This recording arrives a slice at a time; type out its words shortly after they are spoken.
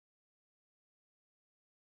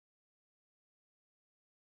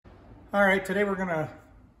All right, today we're gonna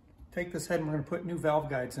take this head and we're gonna put new valve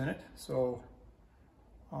guides in it. So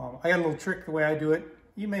I got a little trick the way I do it.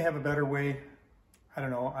 You may have a better way. I don't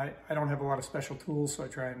know. I don't have a lot of special tools, so I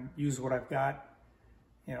try and use what I've got,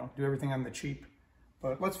 you know, do everything on the cheap.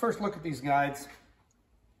 But let's first look at these guides.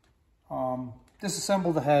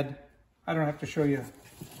 Disassemble the head. I don't have to show you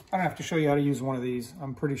how to use one of these.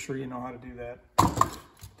 I'm pretty sure you know how to do that.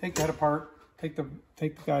 Take the head apart, take the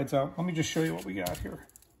guides out. Let me just show you what we got here.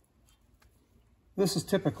 This is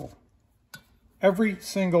typical. Every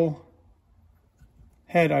single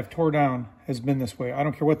head I've tore down has been this way. I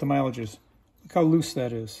don't care what the mileage is. Look how loose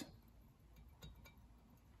that is.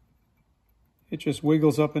 It just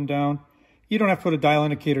wiggles up and down. You don't have to put a dial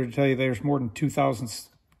indicator to tell you there's more than 2 thousandths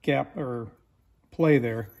gap or play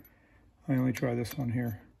there. Let me try this one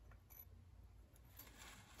here.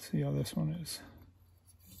 Let's see how this one is.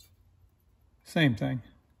 Same thing.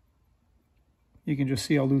 You can just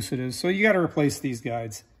see how loose it is. So you got to replace these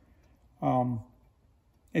guides.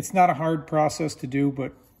 It's not a hard process to do,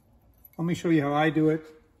 but let me show you how I do it.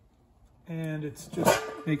 And it just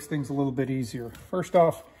makes things a little bit easier. First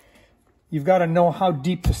off, you've got to know how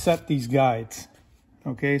deep to set these guides.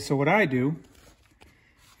 Okay, so what I do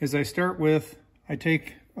is I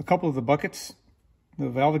take a couple of the buckets, the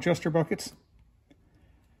valve adjuster buckets.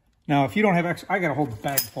 Now, if you don't have I got a whole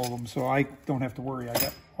bag full of them, so I don't have to worry. I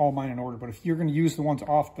got all mine in order. But if you're going to use the ones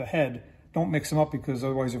off the head, don't mix them up because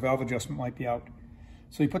otherwise your valve adjustment might be out.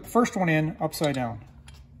 So you put the first one in upside down.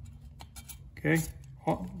 Okay,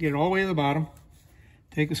 get it all the way to the bottom.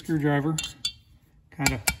 Take a screwdriver,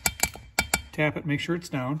 kind of tap it, make sure it's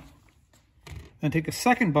down. Then take a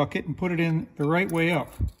second bucket and put it in the right way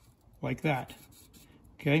up, like that.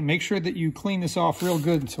 Okay, make sure that you clean this off real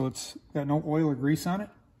good so it's got no oil or grease on it.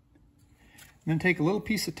 And then take a little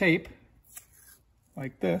piece of tape,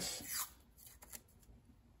 like this.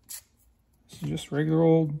 This is just regular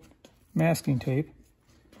old masking tape.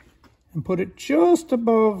 And put it just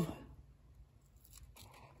above,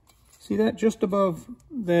 see that? Just above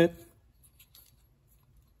that.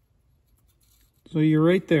 So you're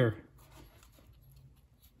right there.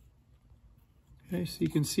 Okay, so you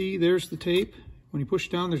can see there's the tape. When you push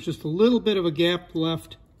down, there's just a little bit of a gap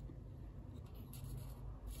left.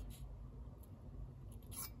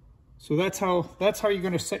 So that's how you're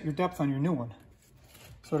going to set your depth on your new one.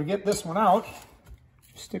 So to get this one out,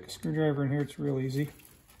 just stick a screwdriver in here. It's real easy.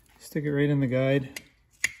 Stick it right in the guide.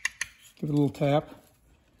 Give it a little tap.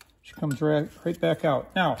 She comes right back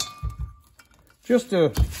out. Now, just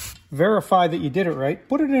to verify that you did it right,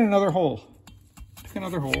 put it in another hole. Take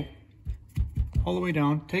another hole all the way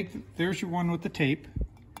down. There's your one with the tape.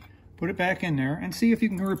 Put it back in there and see if you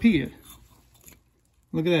can repeat it.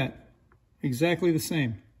 Look at that. Exactly the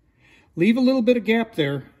same. Leave a little bit of gap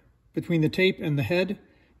there between the tape and the head,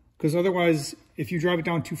 because otherwise, if you drive it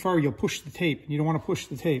down too far, you'll push the tape. You don't want to push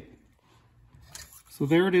the tape. So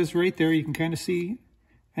there it is right there. You can kind of see.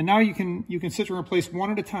 And now you can sit and replace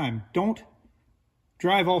one at a time. Don't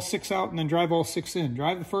drive all 6 out and then drive all 6 in.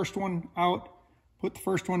 Drive the first one out, put the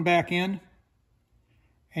first one back in,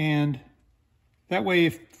 and that way,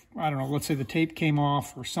 if, I don't know, let's say the tape came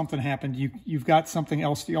off or something happened, you've got something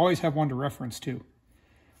else. You always have one to reference to.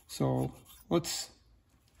 So let's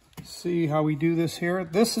see how we do this here.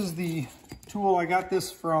 This is the tool. I got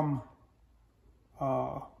this from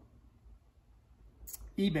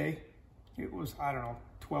eBay. It was, I don't know,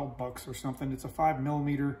 12 bucks or something. It's a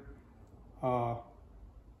 5mm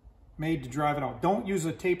made to drive it out. Don't use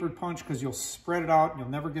a tapered punch because you'll spread it out and you'll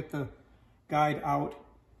never get the guide out.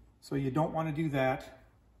 So you don't want to do that.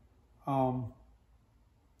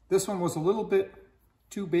 This one was a little bit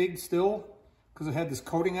too big still because it had this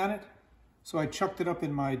coating on it. So I chucked it up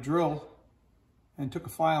in my drill and took a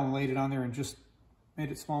file and laid it on there and just made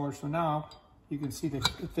it smaller. So now you can see that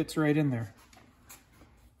it fits right in there.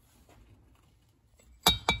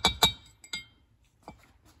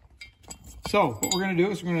 So what we're going to do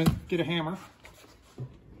is we're going to get a hammer.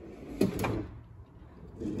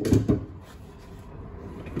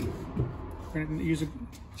 We're going to use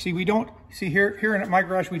here in my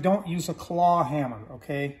garage, we don't use a claw hammer,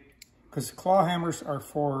 okay? Because claw hammers are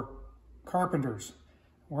for carpenters.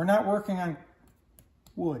 We're not working on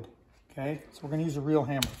wood, okay? So we're going to use a real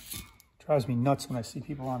hammer. It drives me nuts when I see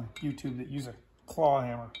people on YouTube that use a claw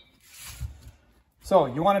hammer. So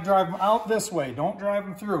you want to drive them out this way. Don't drive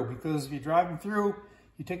them through, because if you drive them through,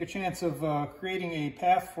 you take a chance of creating a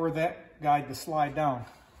path for that guide to slide down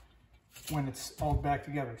when it's all back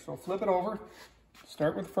together. So flip it over.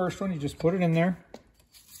 Start with the first one. You just put it in there.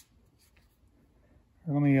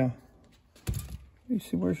 Let me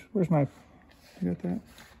see, where's my, you got that?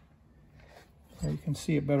 There, you can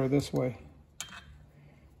see it better this way.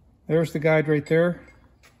 There's the guide right there.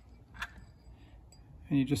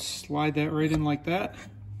 And you just slide that right in like that.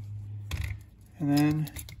 And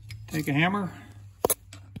then take a hammer.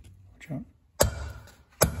 Watch out.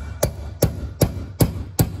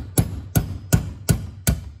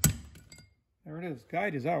 There it is.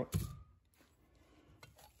 Guide is out.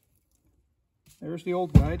 There's the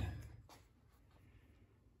old guide.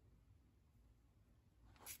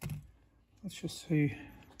 Let's just see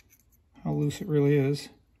how loose it really is.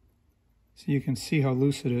 So you can see how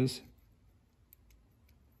loose it is.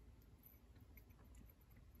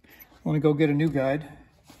 Want to go get a new guide.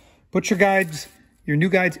 Put your new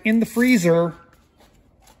guides in the freezer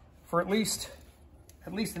for at least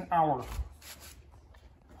an hour.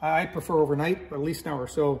 I prefer overnight, but at least an hour.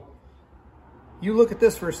 So you look at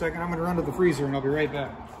this for a second. I'm going to run to the freezer and I'll be right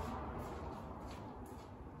back.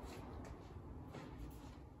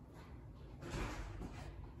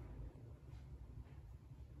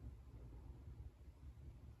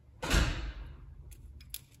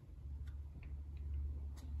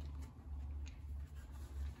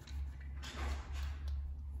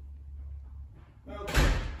 Okay,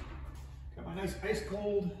 got my nice ice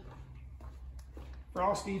cold,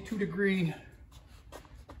 frosty 2-degree.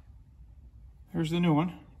 There's the new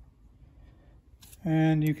one.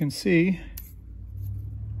 And you can see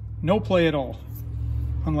no play at all,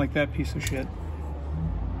 unlike that piece of shit.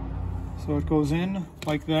 So it goes in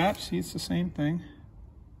like that. See, it's the same thing.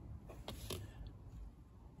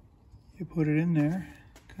 You put it in there,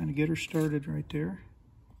 kind of get her started right there.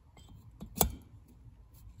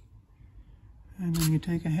 And then you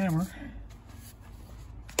take a hammer.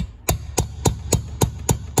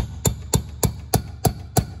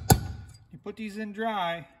 You put these in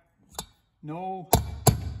dry. No.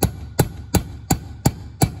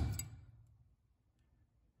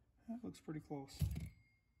 That looks pretty close.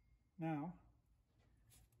 Now,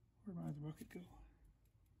 where might the bucket go?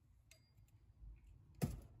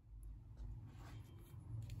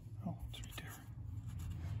 Oh, it's right there.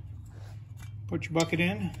 Put your bucket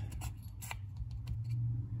in.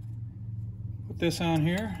 Put this on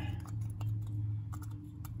here.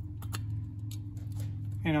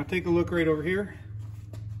 And I'll take a look right over here.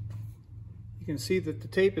 You can see that the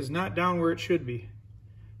tape is not down where it should be.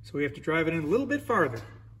 So we have to drive it in a little bit farther.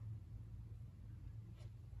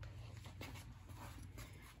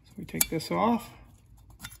 So we take this off.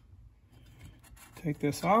 Take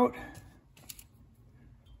this out.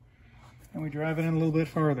 And we drive it in a little bit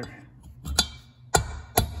farther.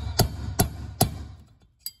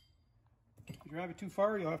 If you drive it too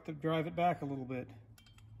far, you'll have to drive it back a little bit.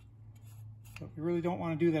 But we really don't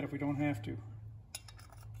want to do that if we don't have to.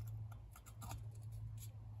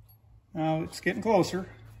 Now it's getting closer.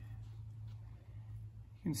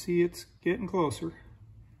 You can see it's getting closer,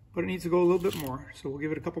 but it needs to go a little bit more. So we'll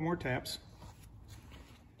give it a couple more taps.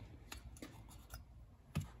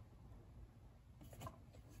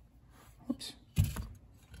 Oops.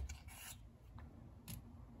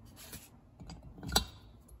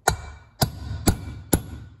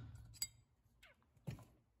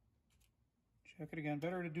 Check it again.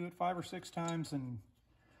 Better to do it 5 or 6 times than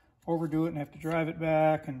overdo it and have to drive it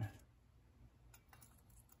back and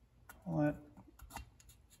all that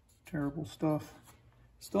terrible stuff.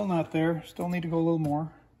 Still not there. Still need to go a little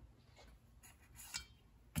more.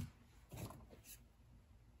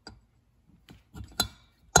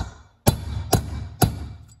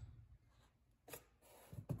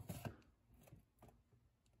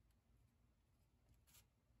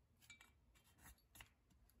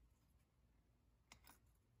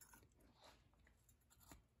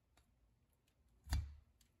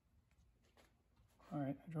 All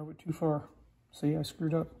right, I drove it too far. See, I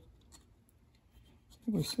screwed up.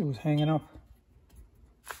 It was hanging up.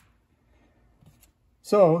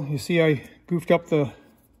 So, you see I goofed up the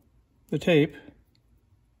tape.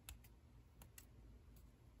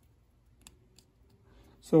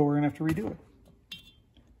 So we're gonna have to redo it.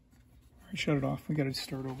 All right, shut it off. We gotta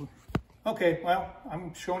start over. Okay, well,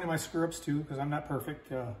 I'm showing you my screw-ups too, because I'm not perfect.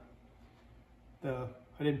 I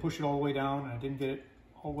didn't push it all the way down, and I didn't get it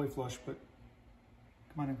all the way flush, but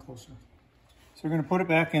come on in closer. So we're going to put it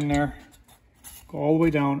back in there, go all the way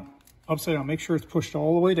down, upside down. Make sure it's pushed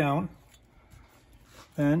all the way down.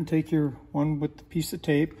 Then take your one with the piece of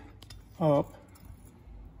tape up.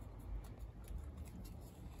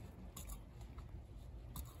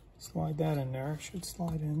 Slide that in there. It should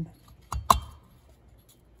slide in.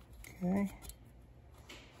 Okay.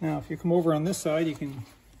 Now, if you come over on this side, you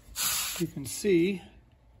can see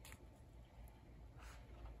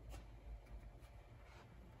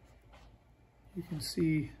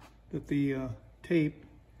that the tape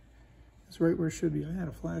is right where it should be. I had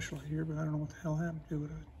a flashlight here, but I don't know what the hell happened to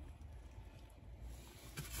it.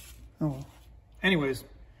 Oh well. Anyways,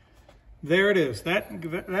 there it is. That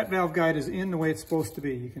valve guide is in the way it's supposed to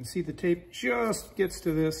be. You can see the tape just gets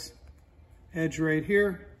to this edge right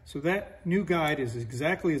here. So that new guide is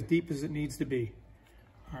exactly as deep as it needs to be.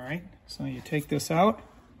 All right, so you take this out.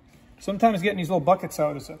 Sometimes getting these little buckets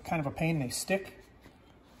out is kind of a pain. They stick.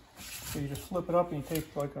 So you just flip it up and you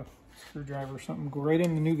take like a screwdriver or something, go right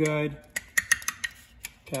in the new guide,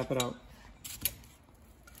 cap it out.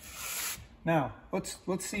 Now, let's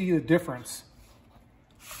see the difference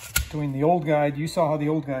between the old guide. You saw how the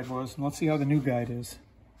old guide was, and let's see how the new guide is.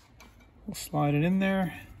 We'll slide it in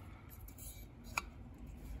there.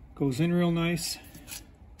 Goes in real nice.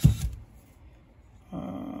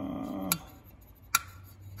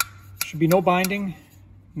 Should be no binding,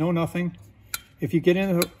 no nothing. If you get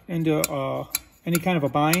into any kind of a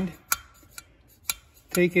bind,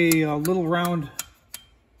 take a little round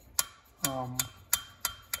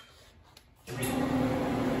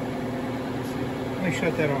let me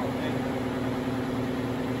shut that off.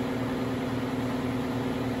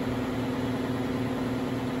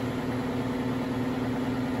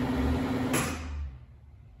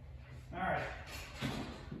 All right.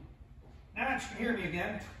 Now you can hear me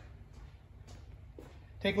again.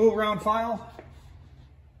 Take a little round file.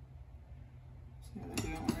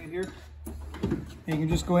 Right here. And you can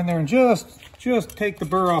just go in there and just take the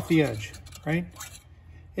burr off the edge, right?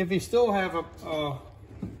 If you still have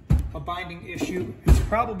a binding issue, it's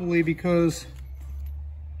probably because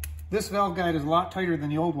this valve guide is a lot tighter than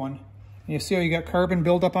the old one. And you see how you got carbon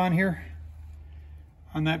buildup on here?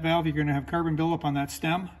 On that valve, you're gonna have carbon buildup on that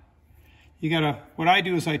stem. You gotta, what I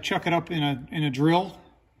do is I chuck it up in a drill,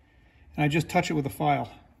 and I just touch it with a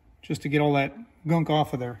file, just to get all that gunk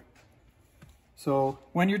off of there. So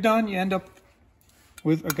when you're done, you end up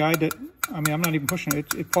with a guide that, I mean, I'm not even pushing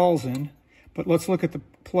it, it falls in. But let's look at the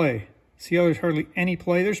play. See how there's hardly any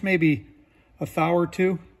play? There's maybe a thou or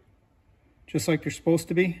two, just like they're supposed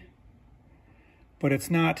to be. But it's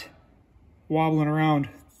not wobbling around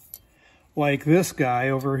like this guy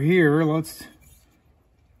over here. Let's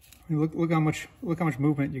look how much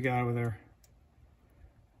movement you got over there.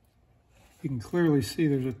 You can clearly see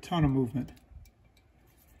there's a ton of movement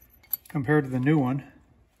compared to the new one,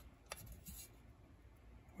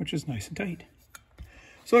 which is nice and tight.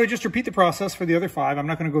 So I just repeat the process for the other 5. I'm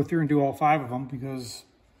not going to go through and do all 5 of them because,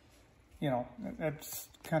 you know, that's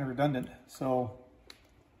kind of redundant. So,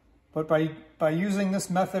 but by using this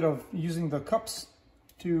method of using the cups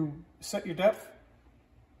to set your depth,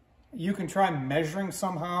 you can try measuring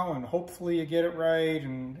somehow and hopefully you get it right,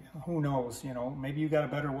 and who knows, you know, maybe you got a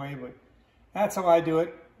better way, but that's how I do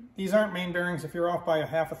it. These aren't main bearings. If you're off by a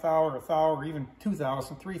half a thou or a thou or even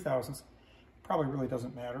 2,000, 3,000, probably really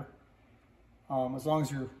doesn't matter. As long as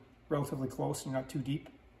you're relatively close and not too deep,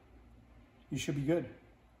 you should be good.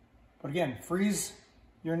 But again, freeze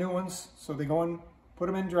your new ones so they go in, put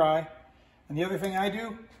them in dry. And the other thing I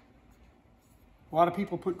do, a lot of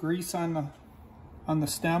people put grease on the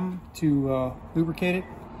stem to lubricate it.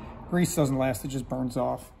 Grease doesn't last, it just burns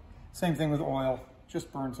off. Same thing with oil,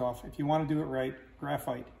 just burns off. If you want to do it right,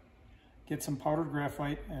 graphite. Get some powdered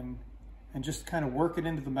graphite and just kind of work it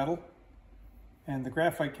into the metal. And the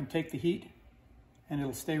graphite can take the heat and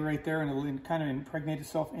it'll stay right there and it'll kind of impregnate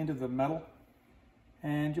itself into the metal.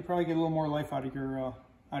 And you'll probably get a little more life out of your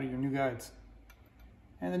new guides.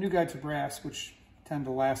 And the new guides are brass, which tend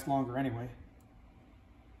to last longer anyway.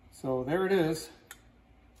 So there it is.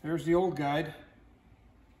 There's the old guide.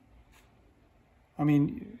 I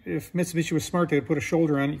mean, if Mitsubishi was smart, they'd put a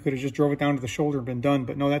shoulder on it. You could have just drove it down to the shoulder and been done,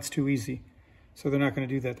 but no, that's too easy. So they're not going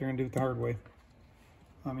to do that. They're going to do it the hard way.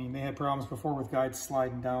 I mean, they had problems before with guides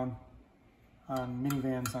sliding down on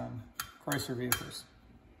minivans on Chrysler vehicles.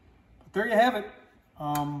 But there you have it.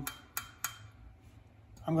 I'm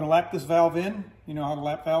going to lap this valve in. You know how to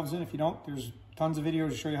lap valves in. If you don't, there's tons of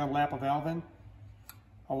videos to show you how to lap a valve in.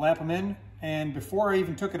 I'll lap them in, and before I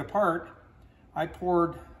even took it apart, I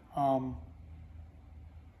poured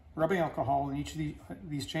rubbing alcohol in each of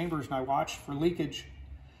these chambers, and I watched for leakage.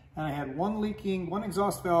 And I had one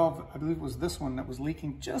exhaust valve, I believe it was this one, that was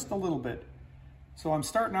leaking just a little bit. So I'm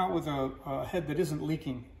starting out with a head that isn't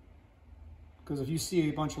leaking, because if you see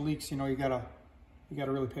a bunch of leaks, you know, you gotta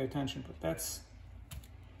really pay attention. But that's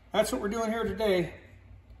what we're doing here today.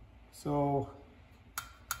 So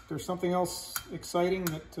if there's something else exciting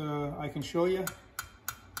that I can show you,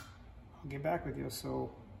 I'll get back with you.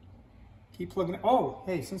 So keep plugging it. Oh,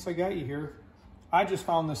 hey, since I got you here, I just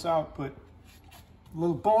found this out, but a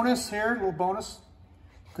little bonus here,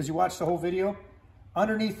 because you watched the whole video.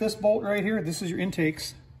 underneath this bolt right here, this is your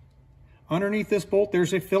intakes. Underneath this bolt,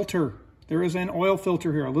 there's a filter. There is an oil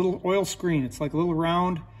filter here, a little oil screen. It's like a little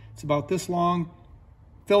round, it's about this long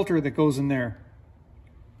filter that goes in there.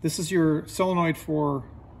 This is your solenoid for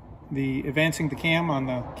the advancing the cam on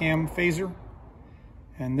the cam phaser.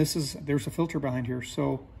 And there's a filter behind here.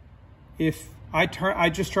 So if I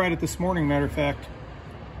just tried it this morning, matter of fact,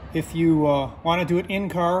 if you want to do it in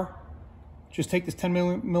car, just take this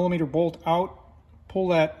 10 millimeter bolt out, pull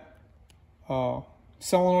that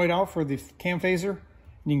solenoid out for the cam phaser, and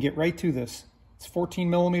you can get right to this. It's 14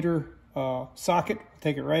 millimeter socket,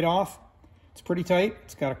 take it right off. It's pretty tight.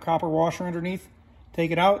 It's got a copper washer underneath.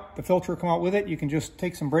 Take it out, the filter will come out with it. You can just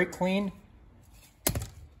take some brake clean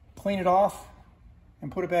it off,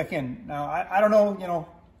 and put it back in. Now, I don't know, you know,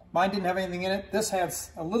 mine didn't have anything in it. This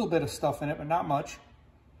has a little bit of stuff in it, but not much.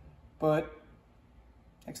 But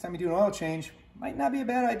next time you do an oil change, might not be a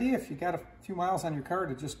bad idea if you got a few miles on your car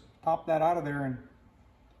to just pop that out of there and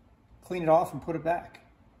clean it off and put it back.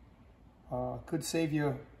 Could save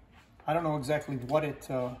you, I don't know exactly what it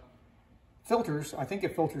filters. I think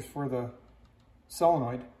it filters for the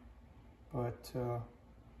solenoid, but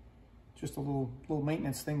just a little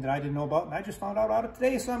maintenance thing that I didn't know about, and I just found out it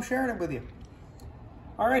today, so I'm sharing it with you.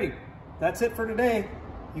 Alrighty, that's it for today.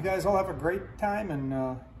 You guys all have a great time,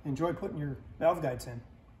 and enjoy putting your valve guides in.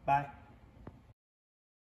 Bye.